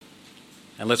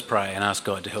And let's pray and ask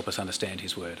God to help us understand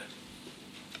his word.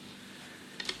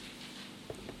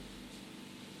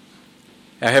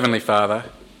 Our Heavenly Father,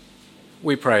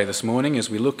 we pray this morning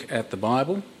as we look at the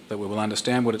Bible that we will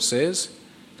understand what it says,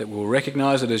 that we will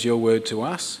recognise it as your word to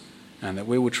us, and that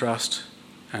we will trust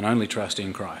and only trust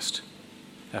in Christ.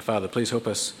 Our Father, please help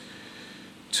us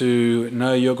to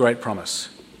know your great promise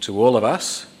to all of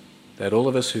us, that all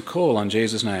of us who call on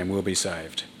Jesus' name will be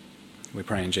saved. We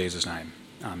pray in Jesus' name.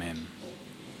 Amen.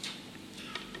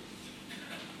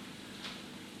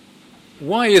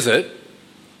 Why is it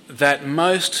that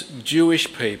most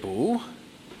Jewish people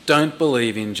don't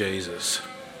believe in Jesus?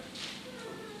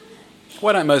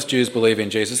 Why don't most Jews believe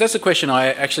in Jesus? That's a question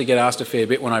I actually get asked a fair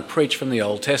bit when I preach from the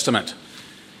Old Testament.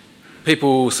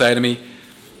 People say to me,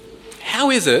 how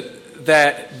is it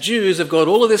that Jews have got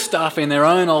all of this stuff in their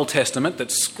own Old Testament that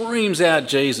screams out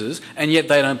Jesus, and yet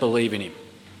they don't believe in him?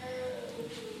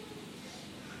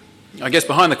 I guess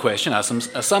behind the question are some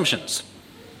assumptions.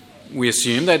 We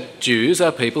assume that Jews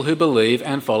are people who believe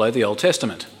and follow the Old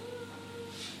Testament.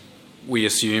 We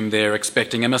assume they're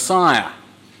expecting a Messiah.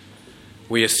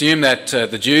 We assume that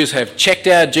the Jews have checked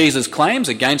out Jesus' claims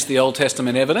against the Old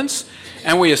Testament evidence,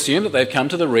 and we assume that they've come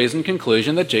to the reasoned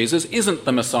conclusion that Jesus isn't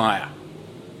the Messiah.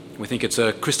 We think it's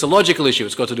a Christological issue.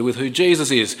 It's got to do with who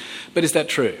Jesus is. But is that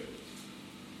true?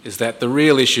 Is that the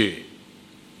real issue?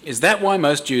 Is that why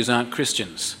most Jews aren't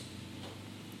Christians?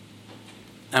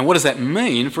 And what does that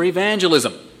mean for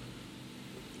evangelism?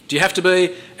 Do you have to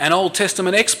be an Old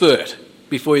Testament expert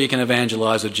before you can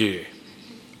evangelise a Jew?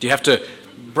 Do you have to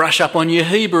brush up on your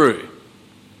Hebrew?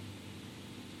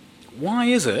 Why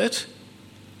is it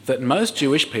that most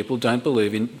Jewish people don't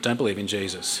believe in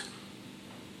Jesus?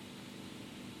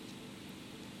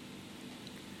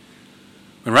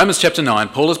 In Romans chapter 9,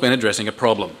 Paul has been addressing a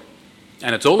problem,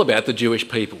 and it's all about the Jewish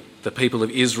people, the people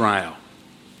of Israel.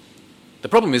 The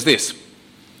problem is this: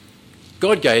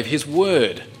 God gave his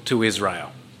word to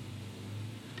Israel.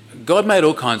 God made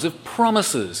all kinds of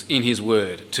promises in his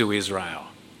word to Israel.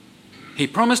 He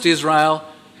promised Israel,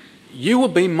 you will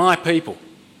be my people.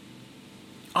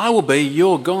 I will be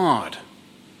your God.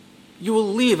 You will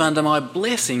live under my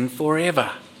blessing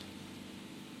forever.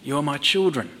 You are my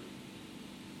children.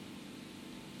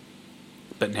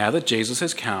 But now that Jesus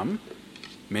has come,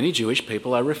 many Jewish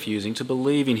people are refusing to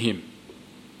believe in him.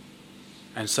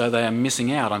 And so they are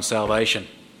missing out on salvation.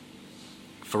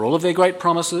 For all of their great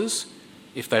promises,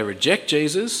 if they reject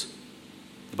Jesus,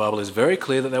 the Bible is very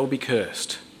clear that they will be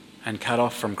cursed and cut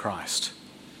off from Christ.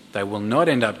 They will not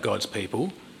end up God's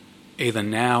people, either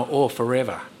now or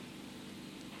forever.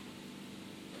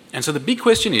 And so the big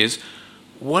question is,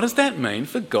 what does that mean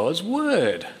for God's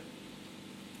word?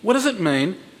 What does it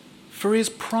mean for his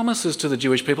promises to the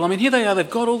Jewish people? I mean, here they are, they've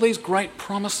got all these great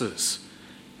promises,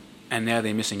 and now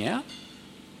they're missing out?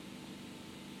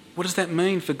 What does that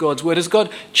mean for God's word? Has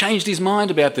God changed his mind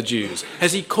about the Jews?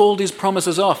 Has he called his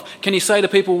promises off? Can he say to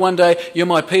people one day, you're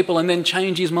my people, and then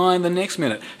change his mind the next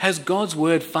minute? Has God's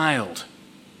word failed?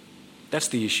 That's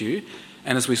the issue.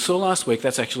 And as we saw last week,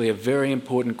 that's actually a very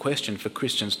important question for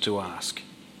Christians to ask.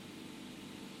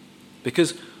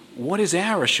 Because what is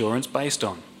our assurance based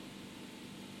on?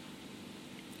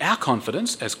 Our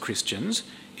confidence as Christians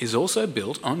is also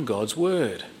built on God's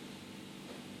word.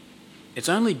 It's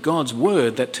only God's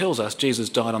word that tells us Jesus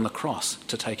died on the cross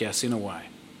to take our sin away.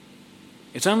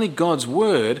 It's only God's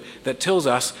word that tells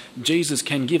us Jesus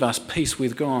can give us peace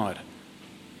with God.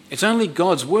 It's only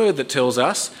God's word that tells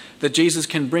us that Jesus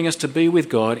can bring us to be with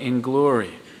God in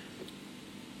glory.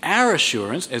 Our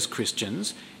assurance as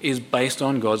Christians is based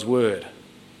on God's word.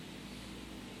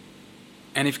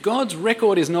 And if God's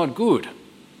record is not good,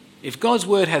 if God's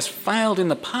word has failed in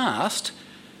the past,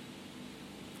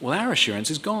 well, our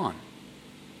assurance is gone.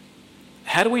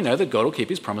 How do we know that God will keep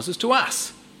his promises to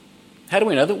us? How do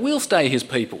we know that we'll stay his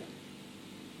people?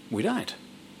 We don't.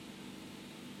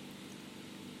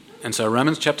 And so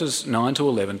Romans chapters 9 to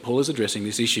 11, Paul is addressing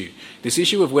this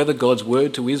issue of whether God's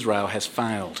word to Israel has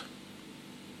failed.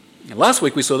 And last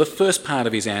week we saw the first part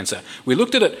of his answer. We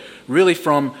looked at it really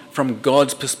from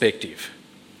God's perspective.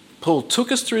 Paul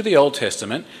took us through the Old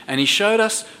Testament and he showed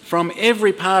us from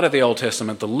every part of the Old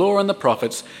Testament, the law and the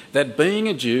prophets, that being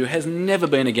a Jew has never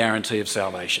been a guarantee of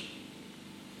salvation.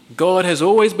 God has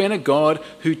always been a God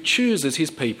who chooses his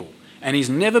people, and he's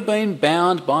never been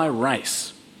bound by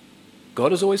race.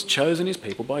 God has always chosen his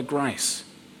people by grace.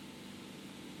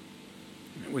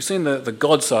 We've seen the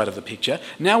God side of the picture.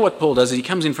 Now what Paul does is he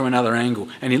comes in from another angle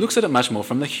and he looks at it much more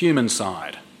from the human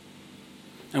side.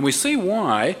 And we see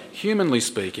why, humanly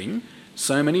speaking,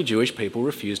 so many Jewish people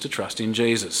refuse to trust in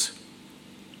Jesus.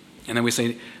 And then we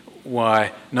see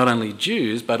why not only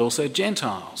Jews but also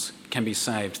Gentiles can be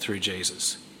saved through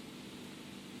Jesus.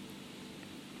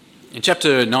 In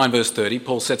chapter 9, verse 30,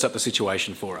 Paul sets up the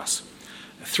situation for us.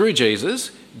 Through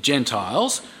Jesus,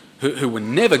 Gentiles, who were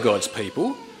never God's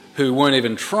people, who weren't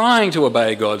even trying to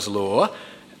obey God's law,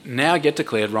 now get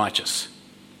declared righteous.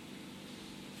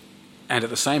 And at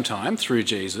the same time, through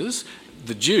Jesus,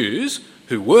 the Jews,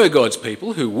 who were God's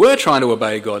people, who were trying to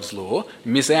obey God's law,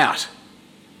 miss out.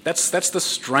 That's the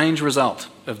strange result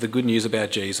of the good news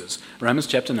about Jesus. Romans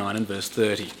chapter 9 and verse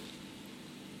 30.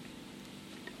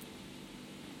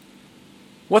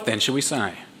 What then shall we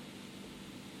say?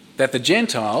 That the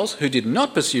Gentiles who did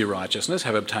not pursue righteousness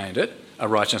have obtained it, a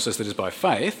righteousness that is by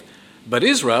faith, but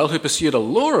Israel, who pursued a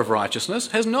law of righteousness,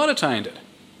 has not attained it.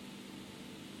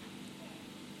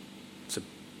 It's a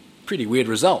pretty weird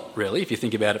result, really, if you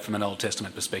think about it from an Old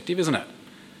Testament perspective, isn't it?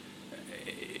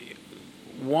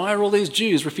 Why are all these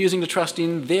Jews refusing to trust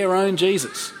in their own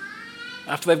Jesus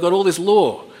after they've got all this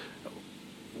law?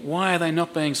 Why are they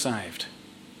not being saved?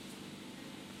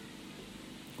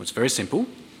 Well, it's very simple.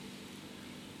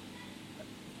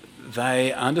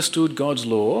 They understood God's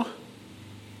law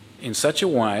in such a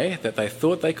way that they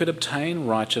thought they could obtain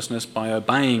righteousness by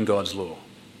obeying God's law.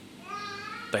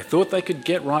 They thought they could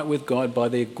get right with God by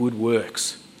their good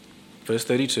works. Verse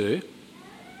 32,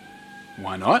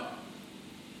 why not?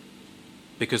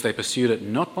 Because they pursued it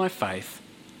not by faith,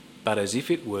 but as if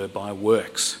it were by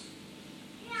works.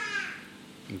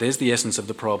 And there's the essence of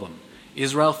the problem.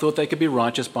 Israel thought they could be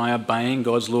righteous by obeying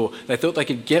God's law. They thought they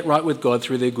could get right with God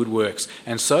through their good works.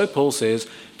 And so, Paul says,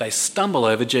 they stumble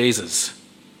over Jesus.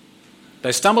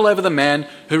 They stumble over the man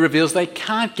who reveals they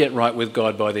can't get right with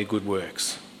God by their good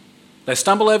works. They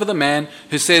stumble over the man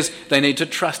who says they need to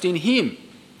trust in him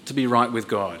to be right with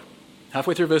God.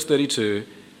 Halfway through verse 32,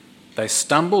 they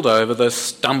stumbled over the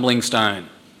stumbling stone.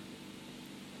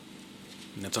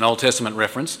 And that's an Old Testament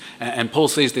reference, and Paul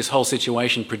sees this whole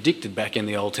situation predicted back in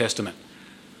the Old Testament.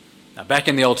 Now, back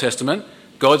in the Old Testament,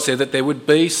 God said that there would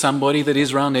be somebody that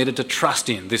Israel needed to trust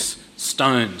in, this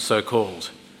stone,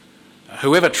 so-called.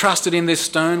 Whoever trusted in this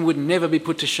stone would never be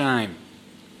put to shame.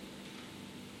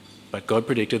 But God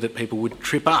predicted that people would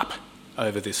trip up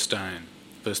over this stone.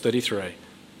 Verse 33.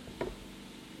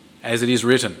 As it is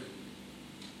written,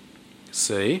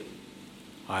 see,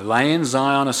 I lay in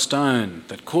Zion a stone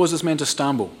that causes men to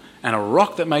stumble, and a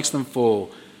rock that makes them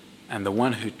fall, and the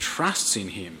one who trusts in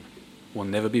him will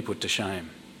never be put to shame.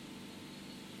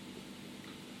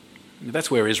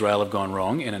 That's where Israel have gone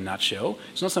wrong in a nutshell.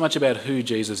 It's not so much about who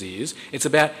Jesus is, it's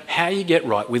about how you get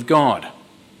right with God.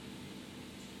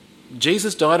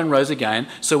 Jesus died and rose again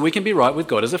so we can be right with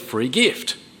God as a free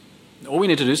gift. All we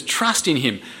need to do is trust in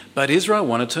him. But Israel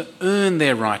wanted to earn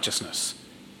their righteousness.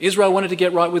 Israel wanted to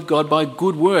get right with God by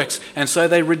good works, and so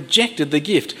they rejected the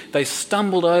gift. They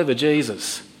stumbled over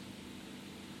Jesus.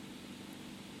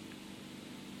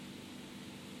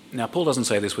 Now, Paul doesn't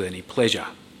say this with any pleasure.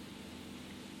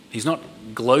 He's not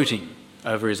gloating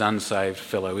over his unsaved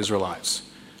fellow Israelites.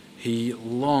 He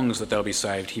longs that they'll be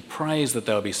saved. He prays that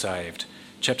they'll be saved.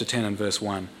 Chapter 10 and verse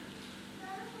 1.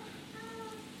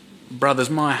 Brothers,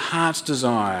 my heart's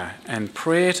desire and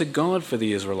prayer to God for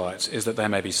the Israelites is that they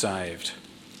may be saved.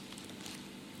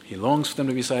 He longs for them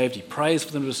to be saved. He prays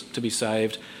for them to be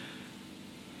saved.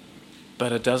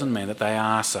 But it doesn't mean that they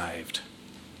are saved.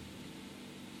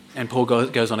 And Paul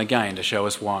goes on again to show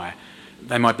us why.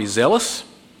 They might be zealous,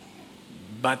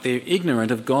 but they're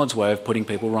ignorant of God's way of putting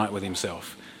people right with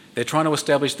himself. They're trying to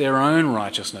establish their own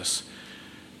righteousness,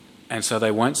 and so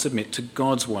they won't submit to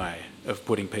God's way of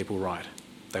putting people right.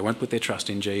 They won't put their trust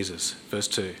in Jesus. Verse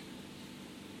 2.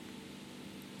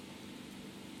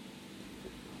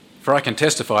 For I can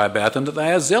testify about them that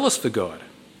they are zealous for God,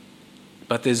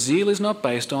 but their zeal is not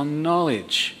based on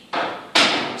knowledge.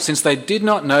 Since they did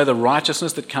not know the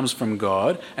righteousness that comes from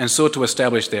God and sought to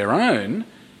establish their own,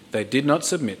 they did not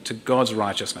submit to God's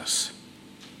righteousness.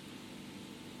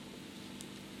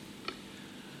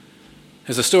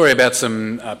 There's a story about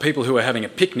some people who were having a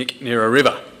picnic near a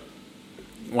river.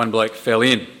 One bloke fell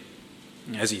in.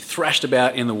 As he thrashed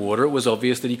about in the water, it was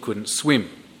obvious that he couldn't swim.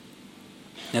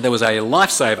 Now, there was a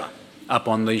lifesaver up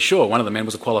on the shore. One of the men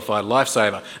was a qualified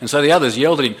lifesaver. And so the others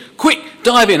yelled at him, "Quick,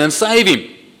 dive in and save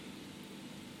him!"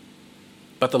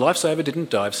 But the lifesaver didn't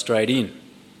dive straight in.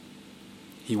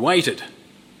 He waited.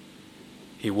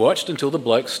 He watched until the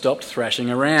bloke stopped thrashing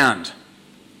around.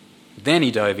 Then he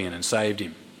dove in and saved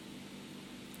him.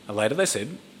 And later they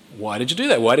said, "Why did you do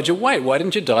that? Why did you wait? Why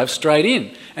didn't you dive straight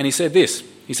in?" And he said this.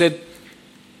 He said,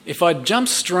 "If I'd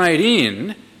jumped straight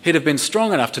in, he'd have been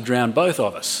strong enough to drown both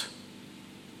of us.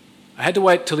 I had to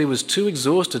wait till he was too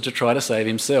exhausted to try to save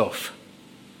himself."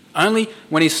 Only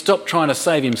when he stopped trying to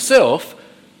save himself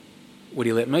would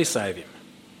he let me save him.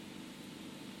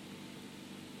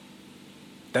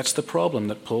 That's the problem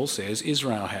that Paul says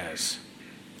Israel has.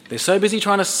 They're so busy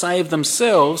trying to save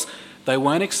themselves, they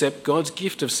won't accept God's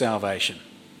gift of salvation.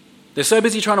 They're so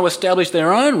busy trying to establish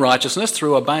their own righteousness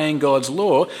through obeying God's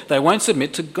law, they won't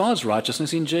submit to God's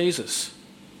righteousness in Jesus.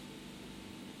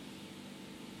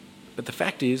 But the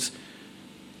fact is,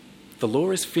 the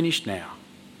law is finished now.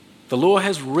 The law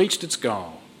has reached its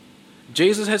goal.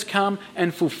 Jesus has come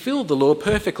and fulfilled the law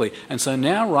perfectly, and so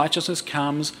now righteousness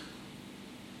comes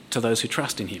to those who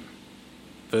trust in him.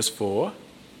 Verse 4,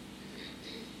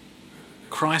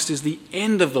 Christ is the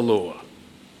end of the law,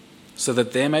 so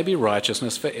that there may be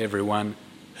righteousness for everyone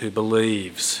who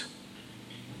believes.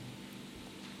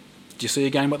 Do you see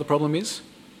again what the problem is?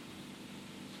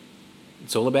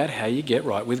 It's all about how you get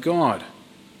right with God.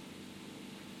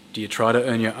 Do you try to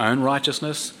earn your own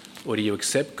righteousness, or do you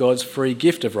accept God's free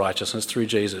gift of righteousness through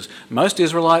Jesus? Most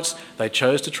Israelites, they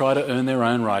chose to try to earn their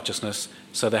own righteousness,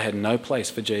 so they had no place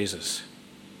for Jesus.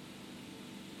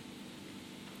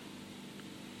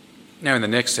 Now in the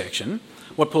next section,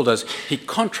 what Paul does, he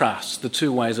contrasts the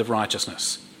two ways of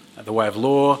righteousness, the way of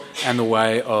law and the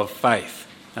way of faith.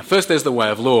 Now first there's the way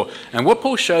of law, and what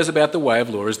Paul shows about the way of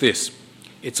law is this.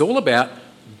 It's all about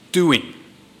doing.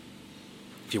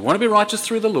 If you want to be righteous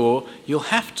through the law, you'll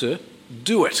have to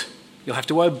do it. You'll have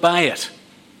to obey it.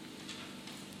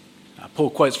 Paul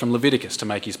quotes from Leviticus to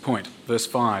make his point. Verse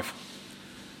 5.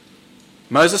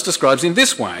 Moses describes in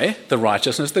this way the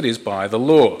righteousness that is by the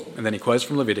law. And then he quotes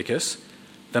from Leviticus,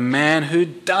 the man who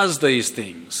does these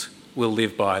things will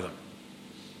live by them.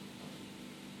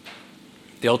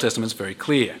 The Old Testament's very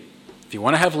clear. If you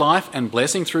want to have life and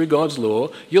blessing through God's law,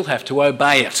 you'll have to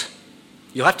obey it.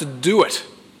 You'll have to do it.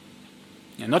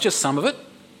 And not just some of it.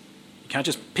 You can't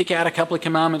just pick out a couple of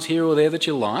commandments here or there that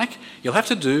you like. You'll have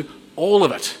to do all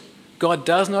of it. God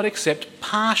does not accept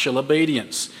partial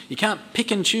obedience. You can't pick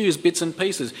and choose bits and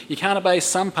pieces. You can't obey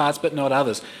some parts but not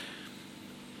others.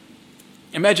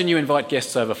 Imagine you invite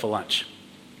guests over for lunch.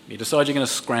 You decide you're going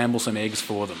to scramble some eggs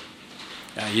for them.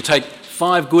 You take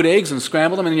 5 good eggs and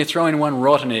scramble them, and then you throw in 1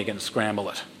 rotten egg and scramble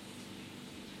it.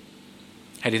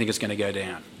 How do you think it's going to go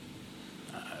down?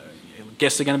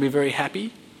 Guests are going to be very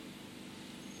happy.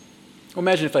 Well,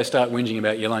 imagine if they start whinging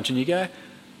about your lunch and you go,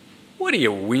 what are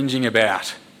you whinging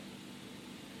about?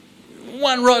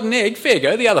 1 rotten egg, fair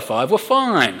go, the other 5 were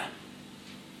fine.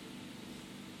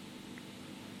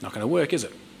 Not going to work, is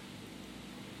it?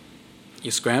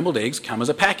 Your scrambled eggs come as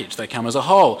a package. They come as a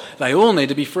whole. They all need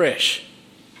to be fresh.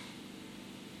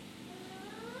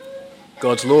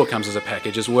 God's law comes as a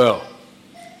package as well.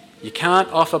 You can't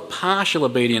offer partial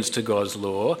obedience to God's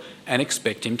law and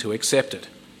expect him to accept it.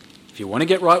 If you want to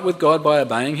get right with God by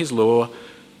obeying his law,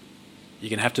 you're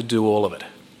going to have to do all of it.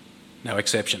 No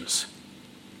exceptions.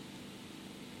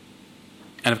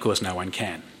 And of course, no one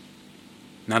can.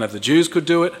 None of the Jews could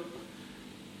do it,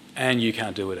 and you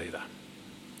can't do it either.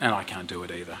 And I can't do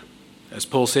it either. As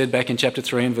Paul said back in chapter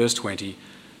 3 and verse 20,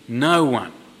 no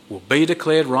one will be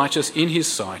declared righteous in his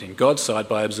sight, in God's sight,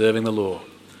 by observing the law.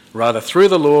 Rather, through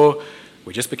the law,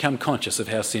 we just become conscious of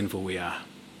how sinful we are.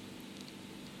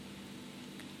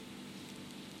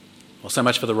 Well, so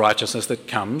much for the righteousness that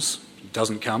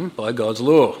doesn't come by God's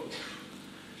law.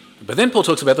 But then Paul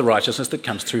talks about the righteousness that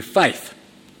comes through faith.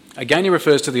 Again, he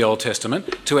refers to the Old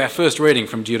Testament, to our first reading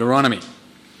from Deuteronomy.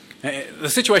 The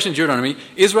situation in Deuteronomy,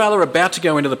 Israel are about to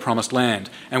go into the promised land.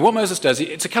 And what Moses does,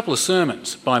 it's a couple of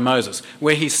sermons by Moses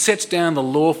where he sets down the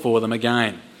law for them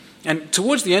again. And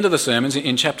towards the end of the sermons,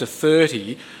 in chapter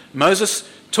 30, Moses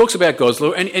talks about God's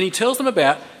law and he tells them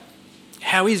about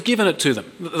how he's given it to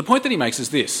them. The point that he makes is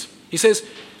this. He says,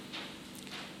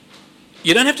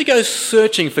 you don't have to go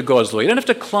searching for God's law. You don't have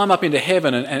to climb up into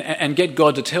heaven and get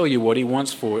God to tell you what he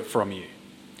wants from you.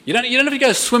 You don't have to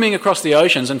go swimming across the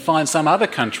oceans and find some other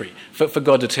country for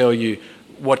God to tell you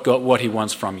what he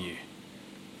wants from you.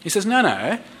 He says,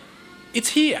 no, it's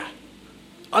here.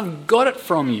 I've got it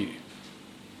from you.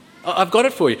 I've got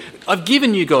it for you. I've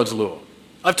given you God's law.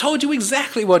 I've told you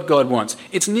exactly what God wants.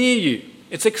 It's near you.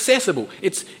 It's accessible.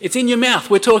 It's in your mouth.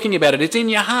 We're talking about it. It's in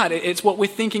your heart. It's what we're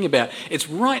thinking about. It's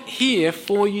right here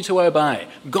for you to obey.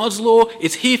 God's law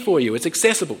is here for you. It's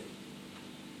accessible.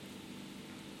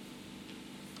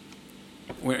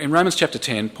 In Romans chapter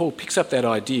 10, Paul picks up that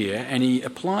idea and he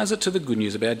applies it to the good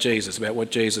news about Jesus, about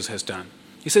what Jesus has done.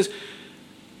 He says,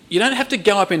 you don't have to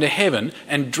go up into heaven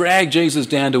and drag Jesus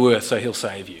down to earth so he'll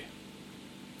save you.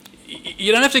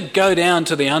 You don't have to go down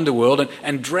to the underworld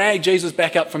and drag Jesus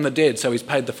back up from the dead so he's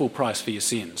paid the full price for your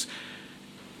sins.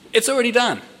 It's already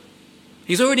done.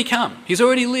 He's already come. He's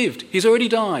already lived. He's already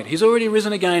died. He's already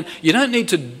risen again. You don't need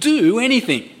to do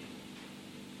anything.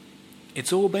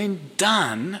 It's all been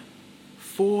done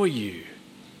for you.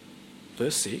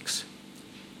 Verse 6.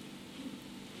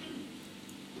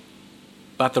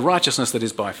 But the righteousness that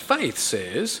is by faith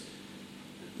says,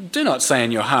 do not say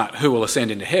in your heart, who will ascend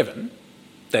into heaven,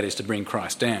 that is to bring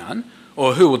Christ down,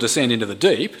 or who will descend into the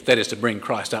deep, that is to bring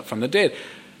Christ up from the dead.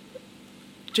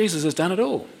 Jesus has done it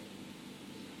all.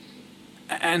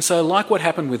 And so, like what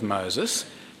happened with Moses,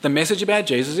 the message about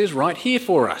Jesus is right here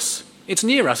for us. It's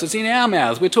near us. It's in our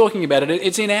mouths. We're talking about it.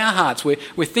 It's in our hearts. We're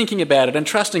thinking about it and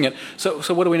trusting it. So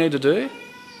what do we need to do?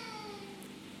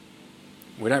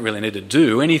 We don't really need to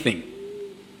do anything.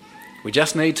 We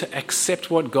just need to accept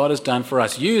what God has done for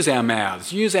us. Use our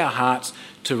mouths, use our hearts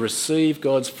to receive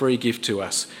God's free gift to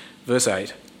us. Verse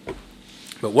 8.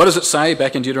 But what does it say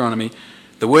back in Deuteronomy?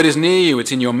 The word is near you.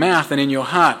 It's in your mouth and in your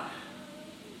heart.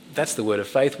 That's the word of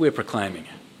faith we're proclaiming.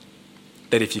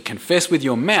 That if you confess with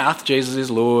your mouth Jesus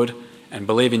is Lord and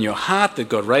believe in your heart that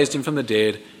God raised him from the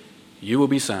dead, you will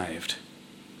be saved.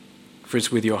 For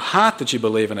it's with your heart that you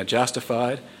believe and are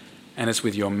justified, and it's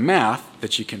with your mouth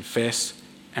that you confess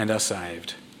and are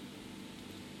saved.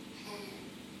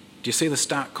 Do you see the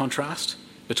stark contrast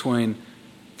between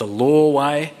the law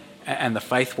way and the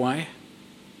faith way?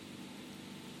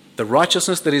 The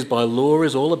righteousness that is by law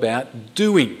is all about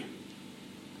doing.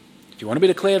 If you want to be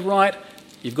declared right,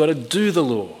 you've got to do the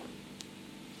law.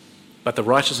 But the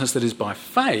righteousness that is by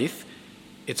faith,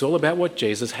 it's all about what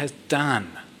Jesus has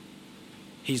done.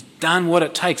 He's done what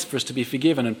it takes for us to be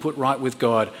forgiven and put right with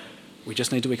God. We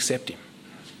just need to accept him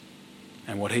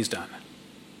and what he's done.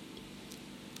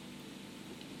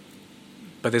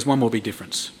 But there's one more big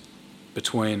difference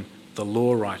between the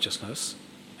law righteousness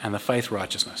and the faith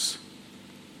righteousness.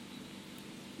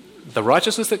 The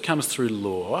righteousness that comes through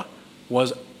law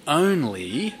was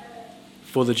only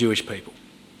for the Jewish people.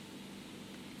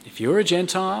 If you're a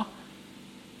Gentile,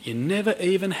 you never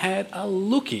even had a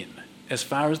look in as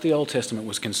far as the Old Testament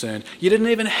was concerned. You didn't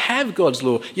even have God's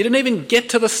law. You didn't even get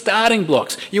to the starting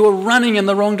blocks. You were running in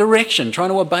the wrong direction, trying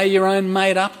to obey your own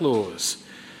made-up laws.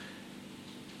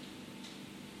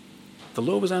 The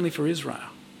law was only for Israel.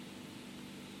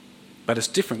 But it's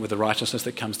different with the righteousness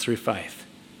that comes through faith.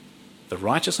 The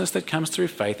righteousness that comes through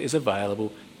faith is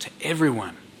available to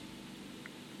everyone.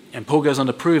 And Paul goes on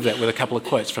to prove that with a couple of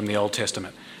quotes from the Old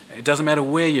Testament. It doesn't matter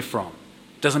where you're from.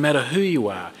 It doesn't matter who you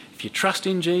are. If you trust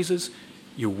in Jesus,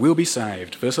 you will be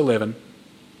saved. Verse 11,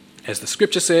 as the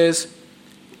scripture says,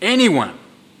 anyone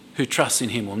who trusts in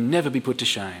him will never be put to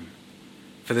shame.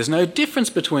 For there's no difference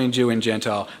between Jew and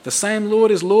Gentile. The same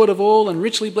Lord is Lord of all and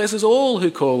richly blesses all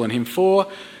who call on him. For,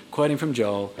 quoting from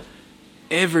Joel,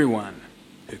 everyone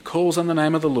who calls on the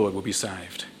name of the Lord will be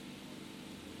saved.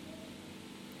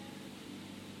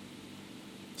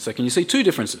 So can you see two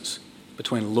differences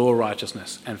between law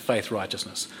righteousness and faith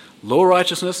righteousness? Law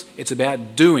righteousness, it's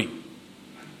about doing.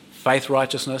 Faith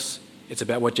righteousness, it's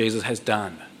about what Jesus has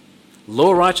done.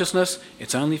 Law righteousness,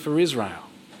 it's only for Israel.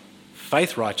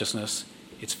 Faith righteousness,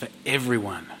 it's for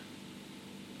everyone.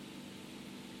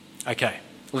 Okay,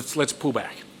 let's pull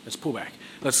back.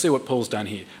 Let's see what Paul's done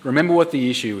here. Remember what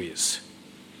the issue is.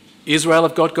 Israel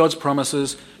have got God's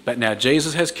promises, but now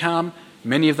Jesus has come.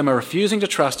 Many of them are refusing to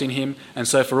trust in him, and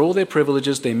so for all their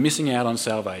privileges, they're missing out on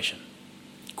salvation.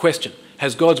 Question,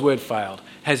 has God's word failed?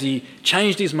 Has he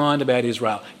changed his mind about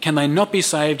Israel? Can they not be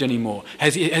saved anymore?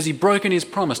 Has he broken his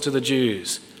promise to the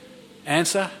Jews?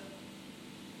 Answer,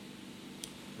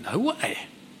 no way.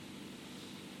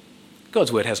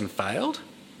 God's word hasn't failed.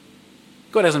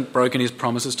 God hasn't broken his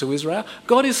promises to Israel.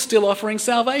 God is still offering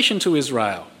salvation to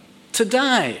Israel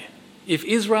today. If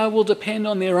Israel will depend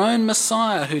on their own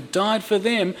Messiah who died for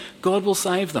them, God will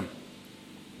save them.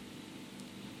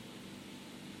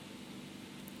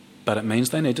 But it means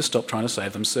they need to stop trying to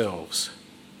save themselves.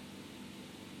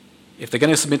 If they're going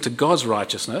to submit to God's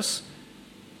righteousness,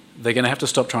 they're going to have to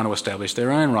stop trying to establish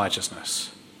their own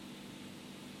righteousness.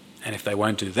 And if they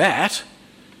won't do that,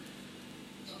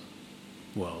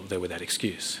 well, they're without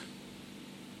excuse.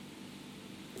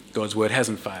 God's word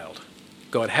hasn't failed.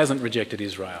 God hasn't rejected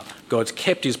Israel. God's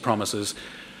kept his promises.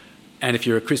 And if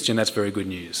you're a Christian, that's very good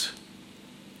news.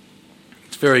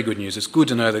 It's very good news. It's good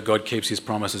to know that God keeps his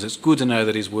promises. It's good to know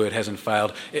that his word hasn't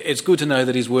failed. It's good to know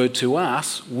that his word to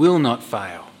us will not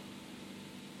fail.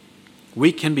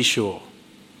 We can be sure.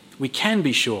 We can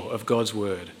be sure of God's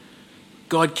word.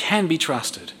 God can be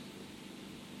trusted.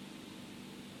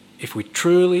 If we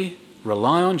truly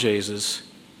rely on Jesus,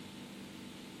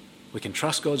 we can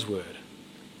trust God's word.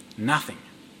 Nothing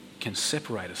can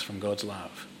separate us from God's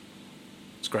love.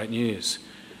 It's great news.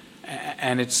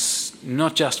 And it's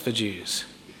not just for Jews.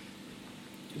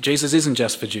 Jesus isn't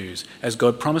just for Jews. As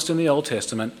God promised in the Old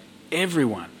Testament,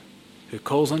 everyone who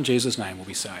calls on Jesus' name will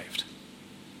be saved.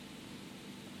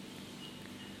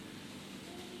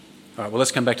 All right, well,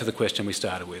 let's come back to the question we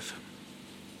started with.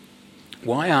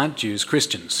 Why aren't Jews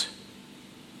Christians?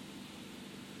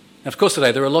 Now, of course,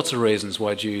 today there are lots of reasons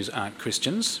why Jews aren't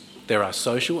Christians. There are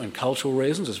social and cultural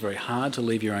reasons. It's very hard to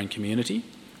leave your own community.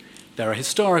 There are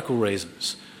historical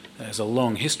reasons. There's a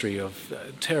long history of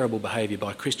terrible behaviour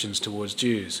by Christians towards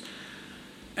Jews.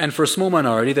 And for a small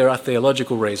minority, there are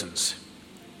theological reasons.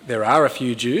 There are a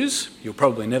few Jews, you'll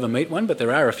probably never meet one, but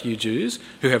there are a few Jews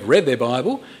who have read their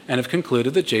Bible and have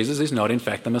concluded that Jesus is not in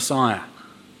fact the Messiah.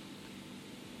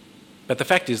 But the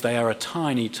fact is they are a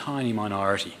tiny, tiny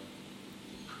minority.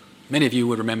 Many of you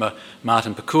would remember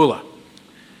Martin Pakula.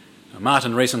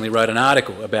 Martin recently wrote an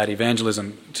article about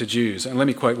evangelism to Jews, and let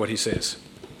me quote what he says.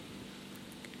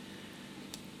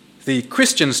 The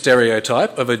Christian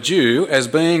stereotype of a Jew as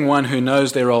being one who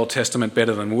knows their Old Testament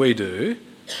better than we do,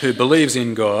 who believes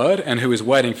in God and who is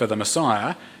waiting for the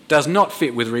Messiah, does not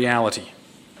fit with reality.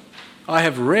 I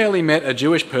have rarely met a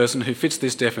Jewish person who fits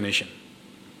this definition.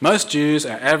 Most Jews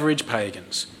are average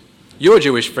pagans. Your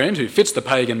Jewish friend who fits the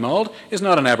pagan mould is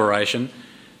not an aberration,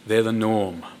 they're the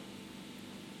norm.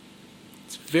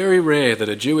 It's very rare that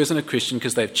a Jew isn't a Christian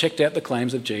because they've checked out the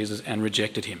claims of Jesus and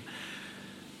rejected him.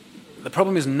 The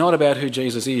problem is not about who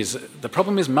Jesus is. The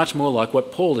problem is much more like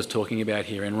what Paul is talking about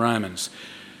here in Romans.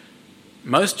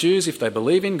 Most Jews, if they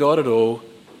believe in God at all,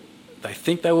 they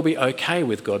think they will be okay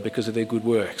with God because of their good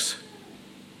works.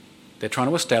 They're trying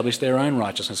to establish their own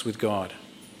righteousness with God.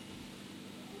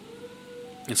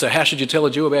 And so how should you tell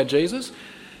a Jew about Jesus?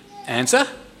 Answer,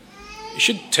 you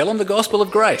should tell them the gospel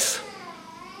of grace.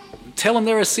 Tell them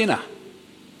they're a sinner.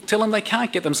 Tell them they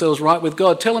can't get themselves right with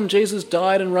God. Tell them Jesus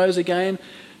died and rose again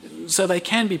so they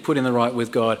can be put in the right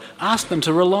with God. Ask them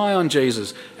to rely on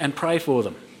Jesus and pray for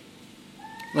them.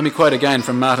 Let me quote again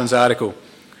from Martin's article.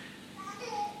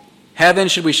 How then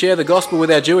should we share the gospel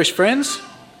with our Jewish friends?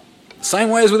 Same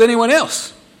way as with anyone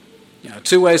else.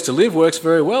 Two ways to live works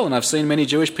very well, and I've seen many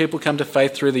Jewish people come to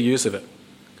faith through the use of it.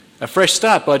 A Fresh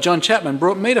Start by John Chapman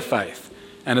brought me to faith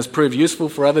and has proved useful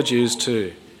for other Jews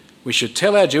too. We should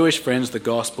tell our Jewish friends the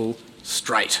gospel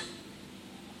straight.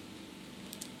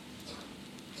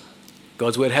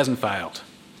 God's word hasn't failed.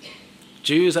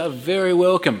 Jews are very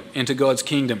welcome into God's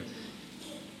kingdom.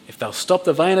 If they'll stop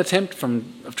the vain attempt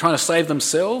of trying to save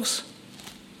themselves,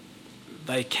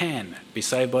 they can be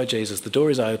saved by Jesus. The door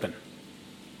is open.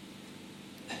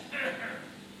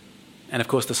 And of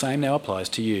course the same now applies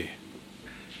to you.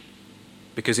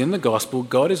 Because in the gospel,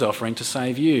 God is offering to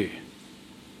save you.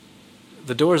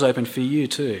 The door is open for you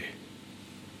too.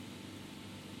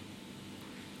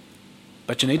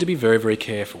 But you need to be very, very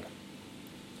careful.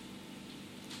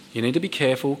 You need to be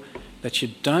careful that you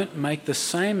don't make the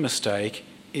same mistake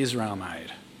Israel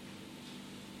made.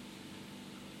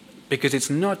 Because it's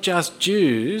not just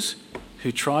Jews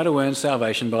who try to earn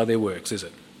salvation by their works, is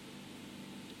it?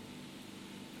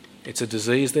 It's a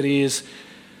disease that is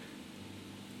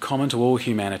common to all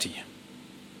humanity.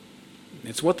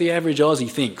 It's what the average Aussie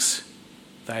thinks.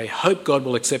 They hope God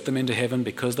will accept them into heaven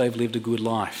because they've lived a good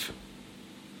life.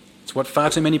 It's what far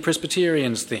too many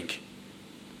Presbyterians think.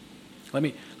 Let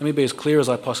me be as clear as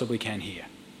I possibly can here.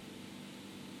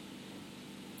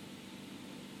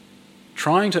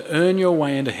 Trying to earn your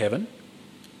way into heaven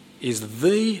is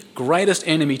the greatest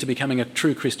enemy to becoming a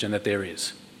true Christian that there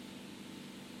is.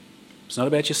 It's not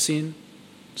about your sin.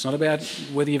 It's not about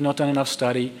whether you've not done enough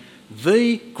study.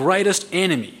 The greatest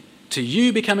enemy to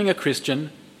you becoming a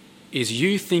Christian is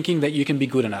you thinking that you can be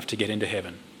good enough to get into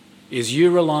heaven, is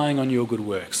you relying on your good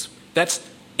works. That's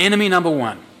enemy number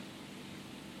one.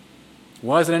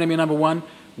 Why is it enemy number one?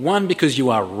 One, because you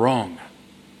are wrong.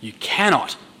 You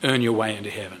cannot earn your way into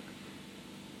heaven.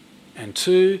 And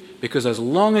two, because as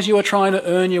long as you are trying to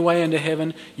earn your way into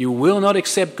heaven, you will not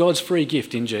accept God's free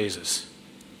gift in Jesus.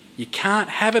 You can't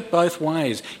have it both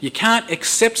ways. You can't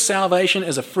accept salvation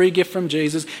as a free gift from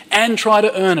Jesus and try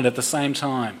to earn it at the same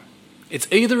time. It's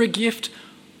either a gift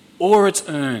or it's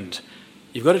earned.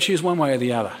 You've got to choose one way or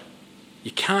the other.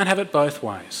 You can't have it both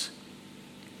ways.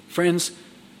 Friends,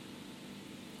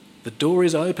 the door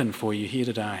is open for you here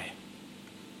today.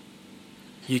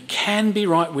 You can be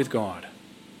right with God.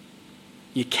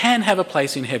 You can have a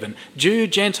place in heaven. Jew,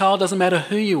 Gentile, doesn't matter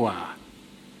who you are.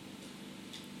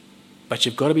 But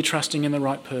you've got to be trusting in the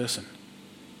right person.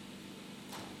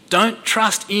 Don't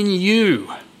trust in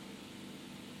you.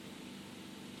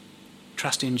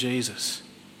 Trust in Jesus.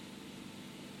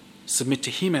 Submit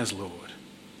to him as Lord.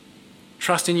 Trust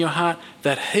trust in your heart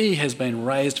that he has been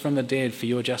raised from the dead for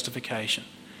your justification.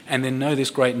 And then know this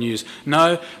great news.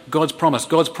 Know God's promise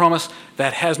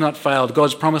that has not failed,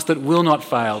 God's promise that will not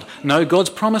fail. Know God's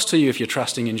promise to you if you're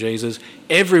trusting in Jesus.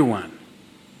 Everyone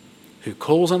who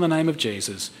calls on the name of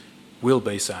Jesus will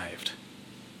be saved.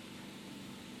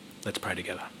 Let's pray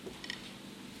together.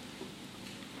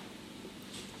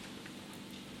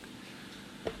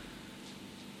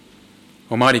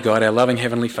 Almighty God, our loving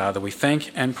Heavenly Father, we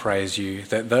thank and praise you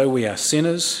that though we are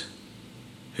sinners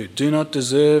who do not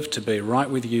deserve to be right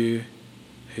with you,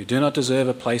 who do not deserve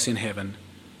a place in heaven,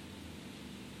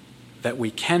 that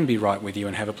we can be right with you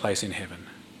and have a place in heaven.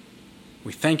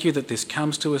 We thank you that this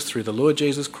comes to us through the Lord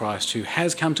Jesus Christ, who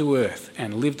has come to earth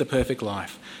and lived the perfect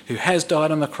life, who has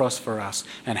died on the cross for us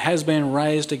and has been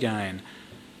raised again.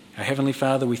 Our Heavenly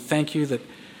Father, we thank you that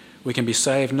we can be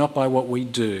saved not by what we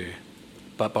do,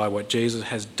 but by what Jesus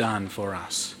has done for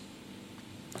us.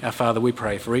 Our Father, we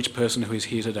pray for each person who is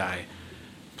here today.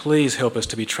 Please help us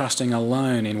to be trusting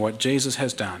alone in what Jesus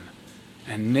has done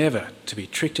and never to be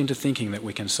tricked into thinking that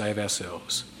we can save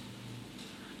ourselves.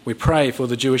 We pray for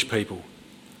the Jewish people.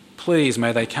 Please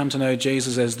may they come to know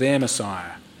Jesus as their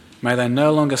Messiah. May they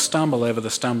no longer stumble over the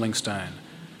stumbling stone,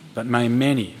 but may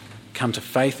many come to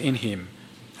faith in him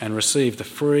and receive the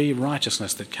free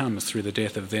righteousness that comes through the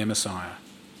death of their Messiah.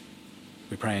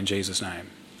 We pray in Jesus' name.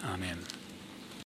 Amen.